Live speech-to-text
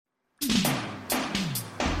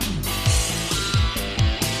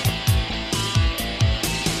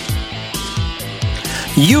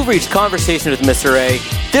You've reached Conversation with Mr. A.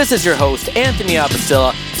 This is your host, Anthony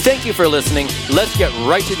Apostilla. Thank you for listening. Let's get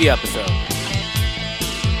right to the episode.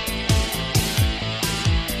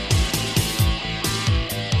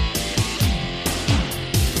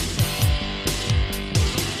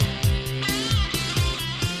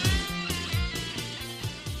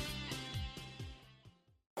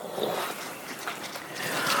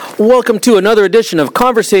 Welcome to another edition of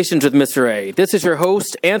Conversations with Mr. A. This is your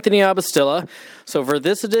host, Anthony Abastilla. So for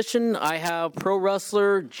this edition, I have pro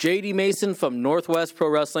wrestler JD Mason from Northwest Pro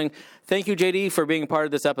Wrestling. Thank you, JD, for being a part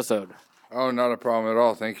of this episode. Oh, not a problem at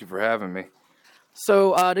all. Thank you for having me.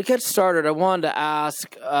 So to get started, I wanted to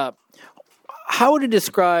ask, how would you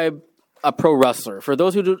describe a pro wrestler? For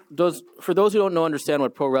those who don't understand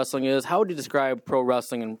what pro wrestling is, how would you describe pro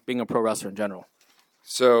wrestling and being a pro wrestler in general?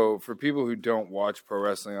 So, for people who don't watch pro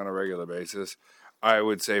wrestling on a regular basis, I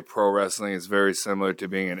would say pro wrestling is very similar to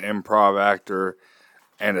being an improv actor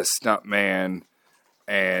and a stuntman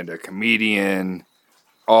and a comedian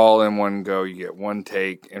all in one go. You get one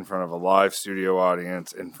take in front of a live studio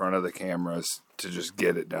audience in front of the cameras to just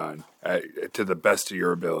get it done to the best of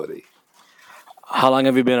your ability. How long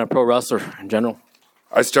have you been a pro wrestler in general?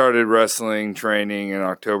 I started wrestling training in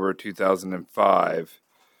October 2005.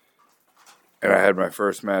 And I had my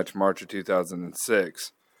first match March of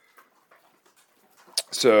 2006.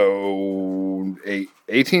 So,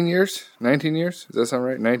 18 years? 19 years? Does that sound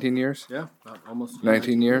right? 19 years? Yeah, almost.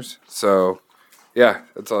 19 years. So, yeah,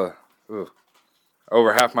 it's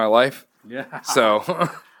over half my life. Yeah. So,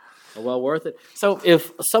 well worth it. So,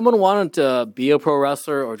 if someone wanted to be a pro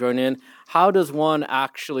wrestler or join in, how does one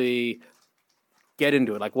actually get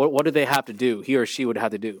into it? Like, what do they have to do? He or she would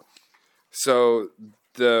have to do? So,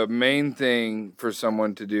 the main thing for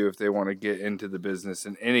someone to do if they want to get into the business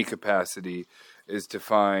in any capacity is to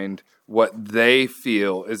find what they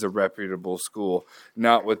feel is a reputable school,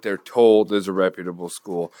 not what they're told is a reputable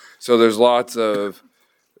school. So there's lots of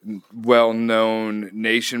well-known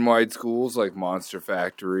nationwide schools like Monster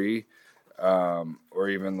Factory, or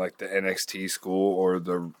even like the NXT school or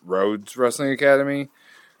the Rhodes Wrestling Academy.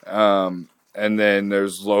 And then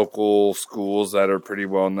there's local schools that are pretty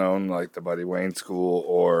well known, like the Buddy Wayne School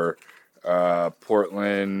or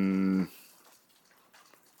Portland.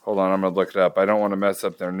 Hold on, I'm going to look it up. I don't want to mess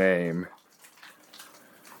up their name.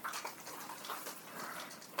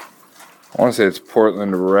 I want to say it's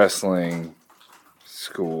Portland Wrestling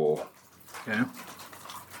School. Yeah.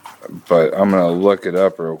 But I'm going to look it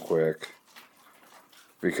up real quick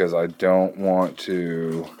because I don't want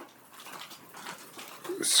to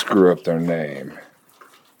screw up their name.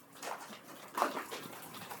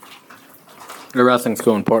 The wrestling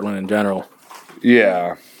school in Portland in general.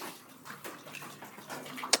 Yeah.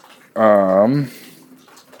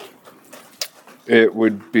 It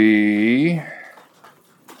would be...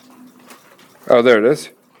 Oh, there it is.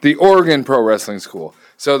 The Oregon Pro Wrestling School.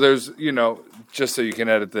 So there's, just so you can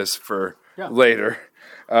edit this for later,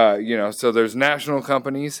 so there's national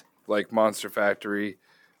companies like Monster Factory,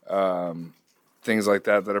 things like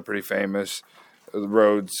that are pretty famous, the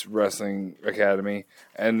Rhodes Wrestling Academy.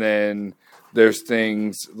 And then there's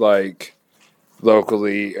things like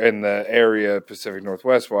locally in the area, Pacific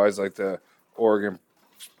Northwest-wise, like the Oregon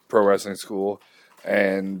Pro Wrestling School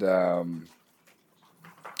and the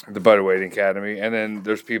Buddy Wayne Academy. And then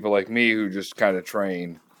there's people like me who just kind of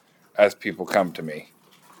train as people come to me.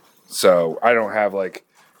 So I don't have like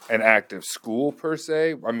an active school per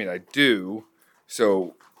se. I mean, I do.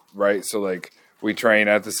 So, right? So like, we train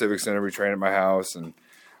at the Civic Center, we train at my house, and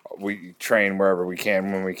we train wherever we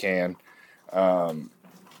can when we can. And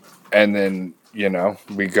then,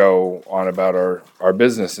 we go on about our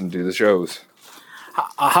business and do the shows.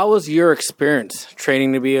 How was your experience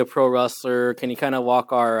training to be a pro wrestler? Can you kind of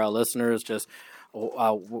walk our listeners just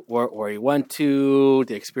where you went to,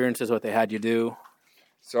 the experiences, what they had you do?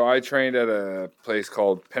 So I trained at a place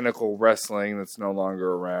called Pinnacle Wrestling that's no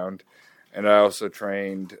longer around. And I also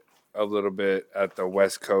trained a little bit at the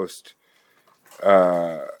West Coast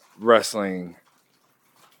Wrestling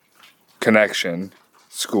Connection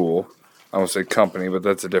School. I almost say company, but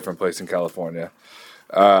that's a different place in California.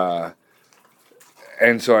 And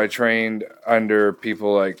so I trained under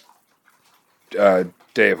people like Dave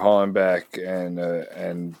Hollenbeck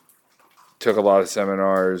and took a lot of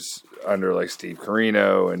seminars under like Steve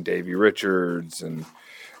Carino and Davey Richards and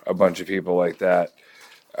a bunch of people like that.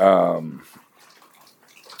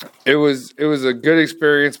 It was a good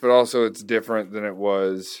experience, but also it's different than it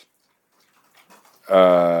was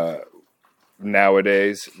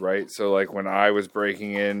nowadays, right? So like when I was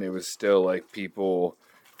breaking in, it was still like people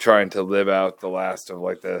trying to live out the last of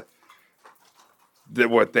like the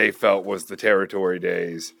what they felt was the territory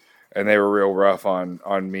days, and they were real rough on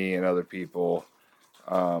me and other people,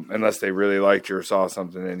 unless they really liked you or saw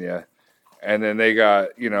something in you. And then they got,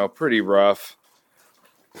 pretty rough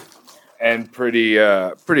and pretty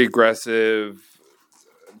aggressive,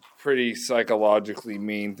 pretty psychologically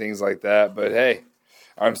mean, things like that. But hey,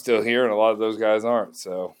 I'm still here, and a lot of those guys aren't.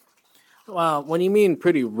 So, well, when you mean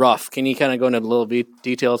pretty rough, can you kind of go into a little bit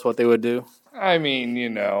details what they would do? I mean,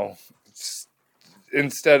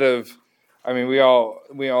 instead of, we all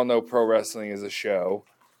know pro wrestling is a show,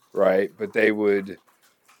 right? But they would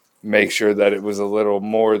make sure that it was a little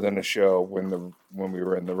more than a show when we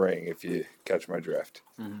were in the ring, if you catch my drift.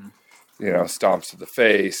 Mm-hmm. Stomps to the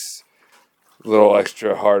face, a little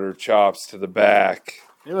extra harder chops to the back.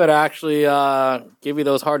 It would actually give you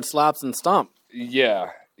those hard slaps and stomp.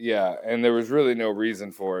 Yeah, and there was really no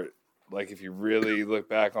reason for it. Like, if you really look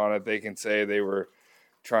back on it, they can say they were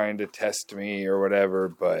trying to test me or whatever,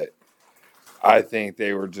 but I think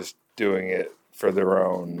they were just doing it for their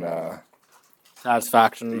own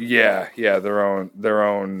satisfaction. Yeah, their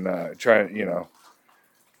own trying,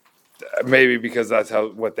 maybe because that's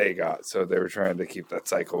what they got, so they were trying to keep that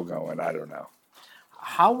cycle going. I don't know.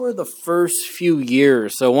 How were the first few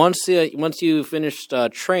years? So once you finished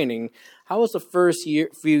training, how was the first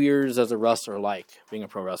few years as a wrestler like, being a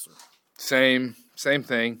pro wrestler? Same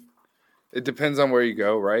thing. It depends on where you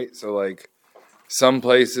go, right? So, like, some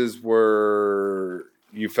places where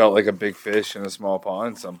you felt like a big fish in a small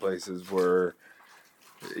pond. Some places where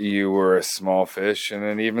you were a small fish in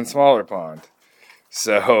an even smaller pond.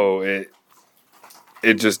 So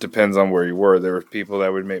it just depends on where you were. There were people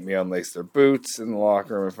that would make me unlace their boots in the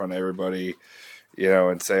locker room in front of everybody,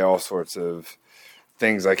 and say all sorts of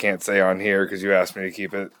things I can't say on here because you asked me to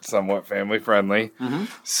keep it somewhat family friendly. Mm-hmm.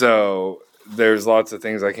 So there's lots of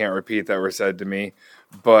things I can't repeat that were said to me,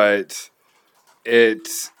 but I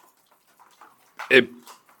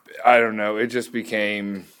don't know. It just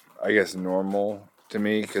became, I guess, normal to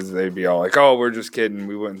me because they'd be all like, "Oh, we're just kidding.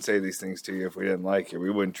 We wouldn't say these things to you if we didn't like you. We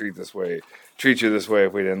wouldn't treat you this way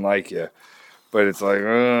if we didn't like you." But it's like, I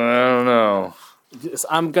don't know.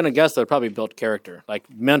 I'm gonna guess that probably built character, like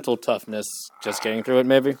mental toughness, just getting through it.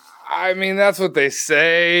 Maybe. I mean, that's what they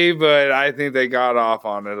say, but I think they got off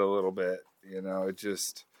on it a little bit.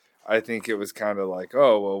 I think it was kind of like,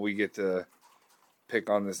 oh, well, we get to pick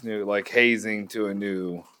on this new, like, hazing to a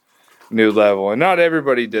new level. And not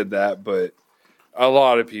everybody did that, but a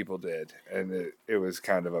lot of people did. And it was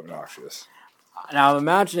kind of obnoxious. Now, I'm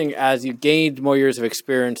imagining as you gained more years of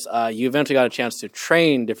experience, you eventually got a chance to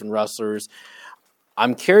train different wrestlers.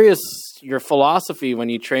 I'm curious your philosophy when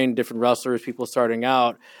you train different wrestlers, people starting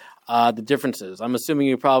out, the differences. I'm assuming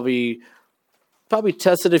you probably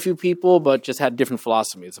tested a few people, but just had different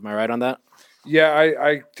philosophies. Am I right on that?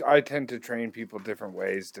 Yeah, I tend to train people different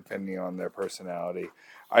ways depending on their personality.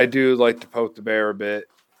 I do like to poke the bear a bit.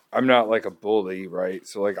 I'm not like a bully, right?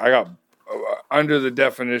 So, like, I got, under the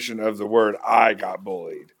definition of the word, I got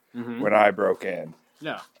bullied when I broke in.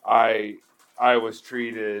 Yeah. I was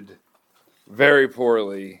treated very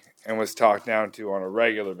poorly and was talked down to on a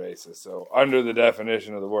regular basis. So, under the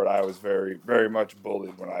definition of the word, I was very, very much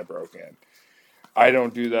bullied when I broke in. I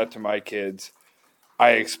don't do that to my kids.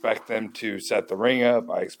 I expect them to set the ring up.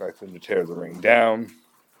 I expect them to tear the ring down.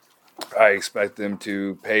 I expect them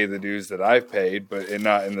to pay the dues that I've paid, but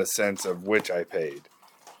not in the sense of which I paid,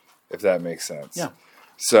 if that makes sense. Yeah.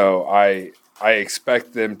 So I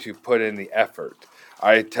expect them to put in the effort.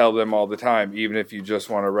 I tell them all the time, even if you just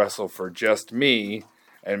want to wrestle for just me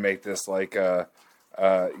and make this like a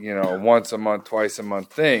once a month, twice a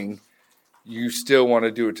month thing, you still want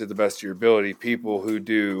to do it to the best of your ability. People who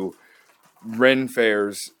do Ren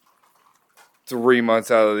fairs 3 months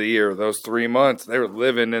out of the year, those 3 months, they were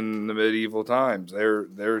living in the medieval times. They're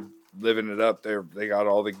living it up. They got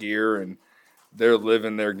all the gear and they're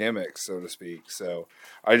living their gimmicks, so to speak. So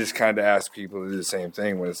I just kind of ask people to do the same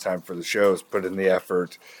thing when it's time for the shows, put in the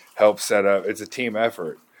effort, help set up. It's a team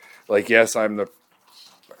effort. Like, yes, I'm the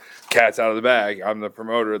cat's out of the bag. I'm the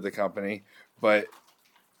promoter of the company, but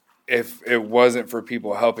if it wasn't for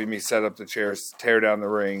people helping me set up the chairs, tear down the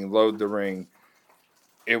ring, load the ring,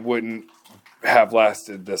 it wouldn't have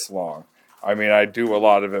lasted this long. I mean, I do a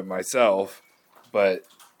lot of it myself, but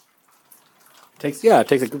it takes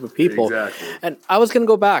a group of people. Exactly. And I was going to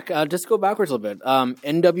go back, just go backwards a little bit.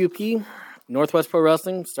 NWP, Northwest Pro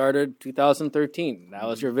Wrestling, started 2013. That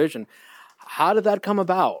was your vision. How did that come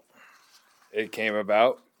about? It came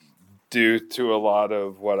about due to a lot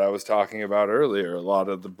of what I was talking about earlier, a lot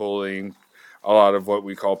of the bullying, a lot of what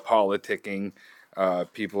we call politicking,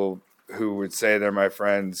 people who would say they're my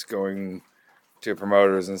friends going to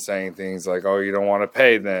promoters and saying things like, "Oh, you don't want to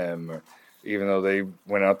pay them," or, even though they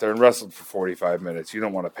went out there and wrestled for 45 minutes. You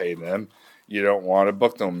don't want to pay them. You don't want to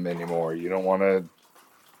book them anymore. You don't want to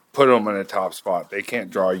put them in a top spot. They can't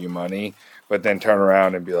draw you money, but then turn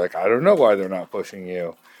around and be like, "I don't know why they're not pushing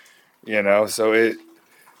you." So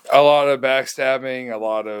a lot of backstabbing, a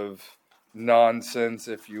lot of nonsense,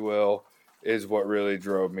 if you will, is what really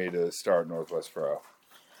drove me to start Northwest Pro.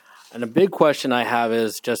 And a big question I have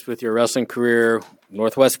is, just with your wrestling career,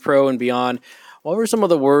 Northwest Pro and beyond, what were some of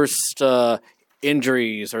the worst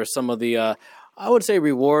injuries or some of the, I would say,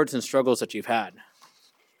 rewards and struggles that you've had?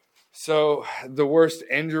 So the worst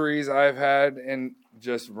injuries I've had in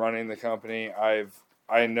just running the company,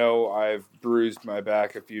 I know I've bruised my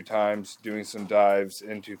back a few times doing some dives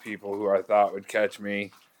into people who I thought would catch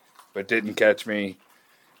me, but didn't catch me.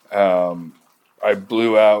 I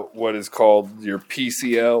blew out what is called your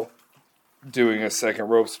PCL, doing a second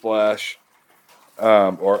rope splash,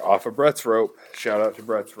 or off of Brett's rope. Shout out to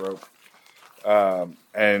Brett's rope.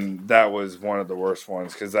 And that was one of the worst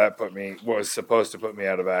ones because that was supposed to put me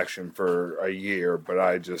out of action for a year, but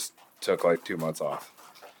I just took like 2 months off.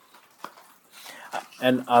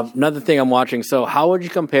 And another thing I'm watching. So, how would you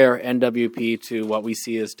compare NWP to what we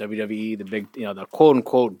see as WWE, the big, the quote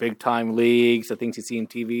unquote big time leagues, the things you see on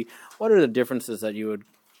TV? What are the differences that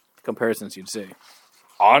comparisons you'd see?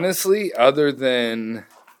 Honestly, other than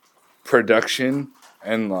production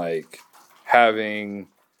and like having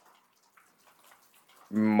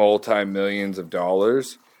multi-millions of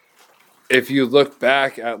dollars, if you look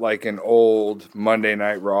back at like an old Monday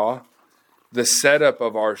Night Raw, the setup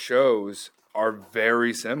of our shows are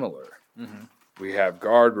very similar. Mm-hmm. We have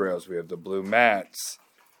guardrails, we have the blue mats,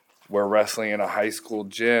 we're wrestling in a high school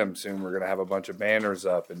gym. Soon we're going to have a bunch of banners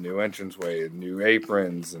up and new entranceway and new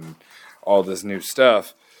aprons and all this new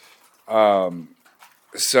stuff.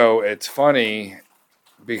 So it's funny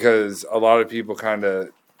because a lot of people kind of,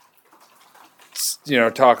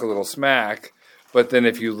 talk a little smack, but then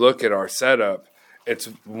if you look at our setup, it's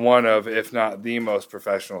one of, if not the most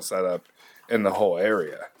professional setup in the whole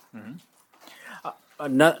area. Mm-hmm.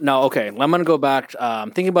 Now, okay, I'm going to go back.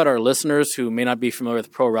 Thinking about our listeners who may not be familiar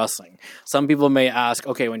with pro wrestling. Some people may ask,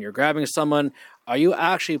 okay, when you're grabbing someone, are you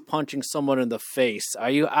actually punching someone in the face? Are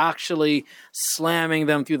you actually slamming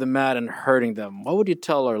them through the mat and hurting them? What would you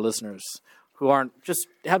tell our listeners who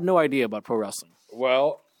have no idea about pro wrestling?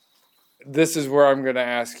 Well, this is where I'm going to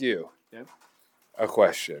ask you a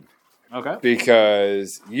question. Okay.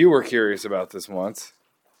 Because you were curious about this once.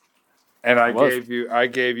 And I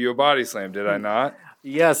gave you a body slam, did I not?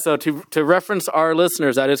 Yes, so to reference our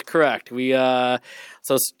listeners, that is correct. We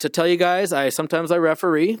so to tell you guys, sometimes I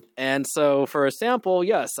referee, and so for a sample,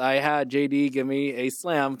 yes, I had JD give me a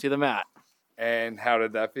slam to the mat. And how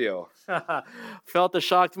did that feel? Felt the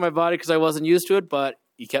shock to my body because I wasn't used to it, but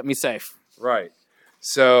he kept me safe. Right.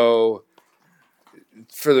 So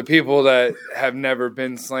for the people that have never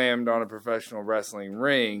been slammed on a professional wrestling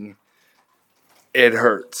ring, it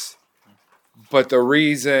hurts. But the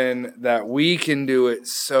reason that we can do it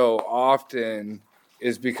so often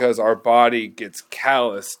is because our body gets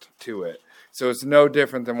calloused to it. So it's no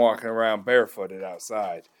different than walking around barefooted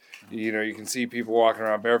outside. You can see people walking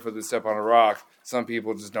around barefoot that step on a rock. Some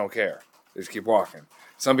people just don't care. They just keep walking.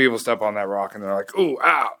 Some people step on that rock and they're like, ooh,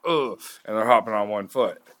 ow, ooh, and they're hopping on one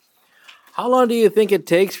foot. How long do you think it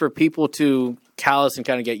takes for people to callous and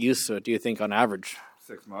kind of get used to it, do you think, on average?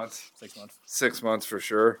 6 months. 6 months. 6 months for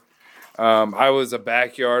sure. I was a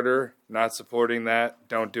backyarder, not supporting that.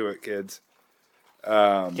 Don't do it, kids.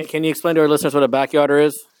 Can you explain to our listeners what a backyarder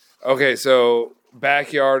is? Okay, so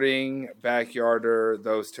backyarder,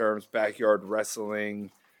 those terms, backyard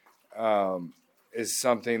wrestling, is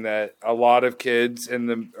something that a lot of kids in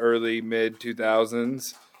the early,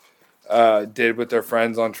 mid-2000s did with their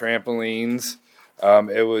friends on trampolines.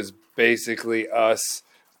 It was basically us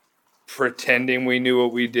pretending we knew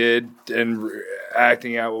what we did and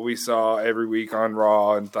acting out what we saw every week on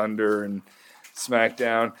Raw and Thunder and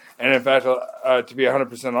SmackDown. And in fact, to be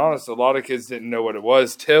 100% honest, a lot of kids didn't know what it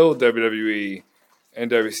was till WWE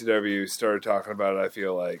and WCW started talking about it, I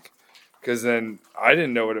feel like. Because then I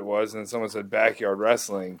didn't know what it was, and someone said backyard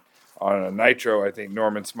wrestling on a Nitro. I think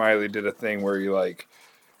Norman Smiley did a thing where you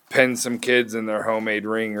pinned some kids in their homemade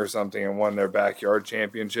ring or something and won their backyard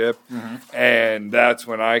championship. Mm-hmm. And that's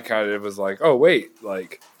when I kind of was like, oh, wait,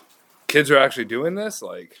 kids are actually doing this?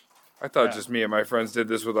 I thought just me and my friends did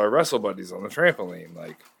this with our wrestle buddies on the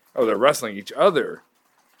trampoline. They're wrestling each other.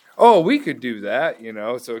 Oh, we could do that,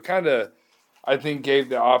 So it kind of, I think, gave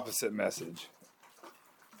the opposite message.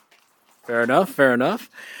 Fair enough.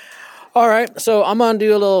 All right, so I'm gonna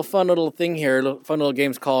do a little fun little thing here, fun little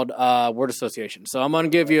games called word association. So I'm gonna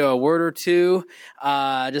give you a word or two.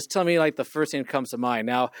 Just tell me like the first thing that comes to mind.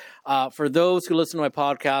 Now, for those who listen to my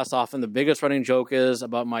podcast, often the biggest running joke is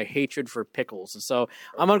about my hatred for pickles. And so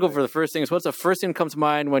I'm gonna go for the first thing. So what's the first thing that comes to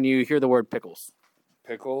mind when you hear the word pickles?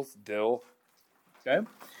 Pickles, dill. Okay.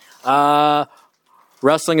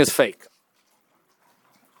 Wrestling is fake.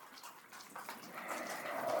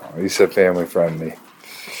 You said family friendly.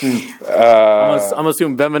 I'm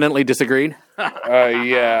assuming vehemently disagreed.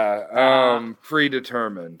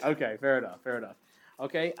 Predetermined. Okay, fair enough.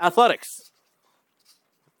 Okay, athletics.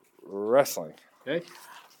 Wrestling. Okay,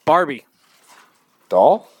 Barbie.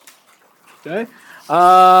 Doll. Okay,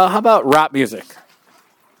 how about rap music?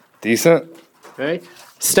 Decent. Okay,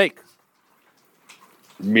 steak.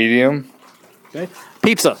 Medium. Okay,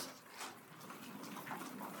 pizza.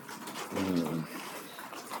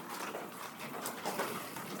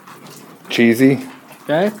 Cheesy.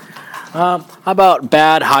 Okay, how about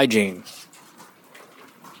bad hygiene?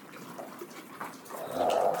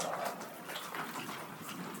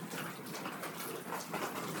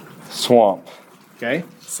 Swamp. Okay,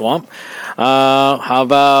 swamp. How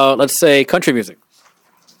about, let's say, country music?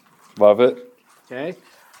 Love it. Okay,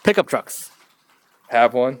 pickup trucks.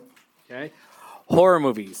 Have one. Okay, horror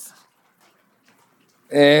movies.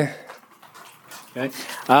 Eh. Okay,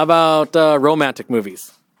 how about romantic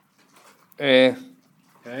movies? Eh.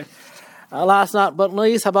 Okay, last not but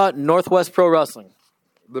least, how about Northwest Pro Wrestling?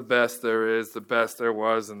 The best there is, the best there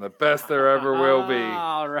was, and the best there ever will be.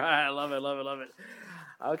 All right, love it.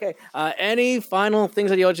 Okay, any final things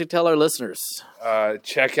that you want to tell our listeners?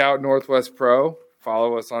 Check out Northwest Pro.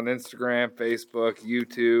 Follow us on Instagram, Facebook,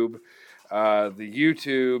 YouTube. The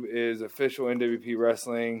YouTube is official NWP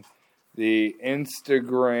Wrestling. The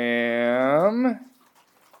Instagram,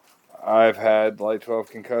 I've had like 12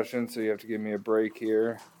 concussions, so you have to give me a break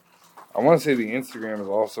here. I want to say the Instagram is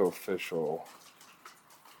also official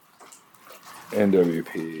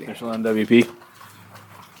NWP. Official NWP.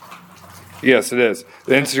 Yes, it is.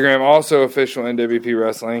 The Instagram also official NWP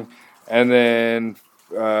Wrestling. And then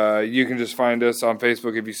you can just find us on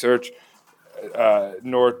Facebook if you search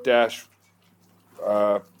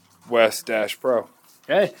North-West-Pro.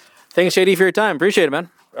 Okay. Thanks, JD, for your time. Appreciate it, man.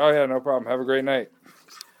 Oh, yeah, no problem. Have a great night.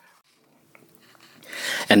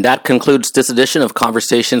 And that concludes this edition of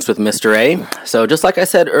Conversations with Mr. A. So just like I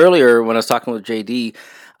said earlier when I was talking with JD,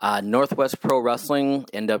 Northwest Pro Wrestling,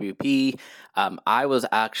 NWP, I've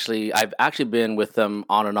actually been with them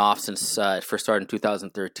on and off since it first started in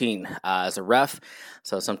 2013 as a ref.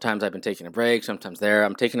 So sometimes I've been taking a break, sometimes there.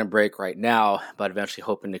 I'm taking a break right now, but eventually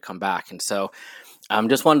hoping to come back. And so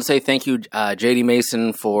just wanted to say thank you, JD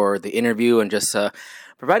Mason, for the interview and just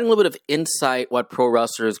providing a little bit of insight what pro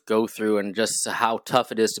wrestlers go through and just how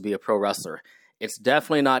tough it is to be a pro wrestler. It's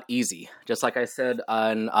definitely not easy. Just like I said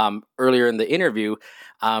earlier in the interview,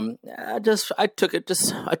 I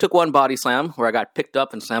took one body slam where I got picked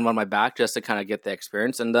up and slammed on my back just to kind of get the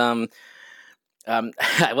experience. And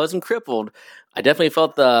I wasn't crippled. I definitely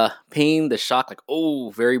felt the pain, the shock,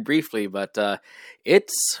 very briefly, but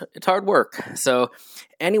it's hard work. So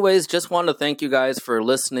anyways, just wanted to thank you guys for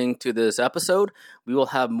listening to this episode. We will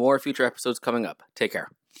have more future episodes coming up. Take care.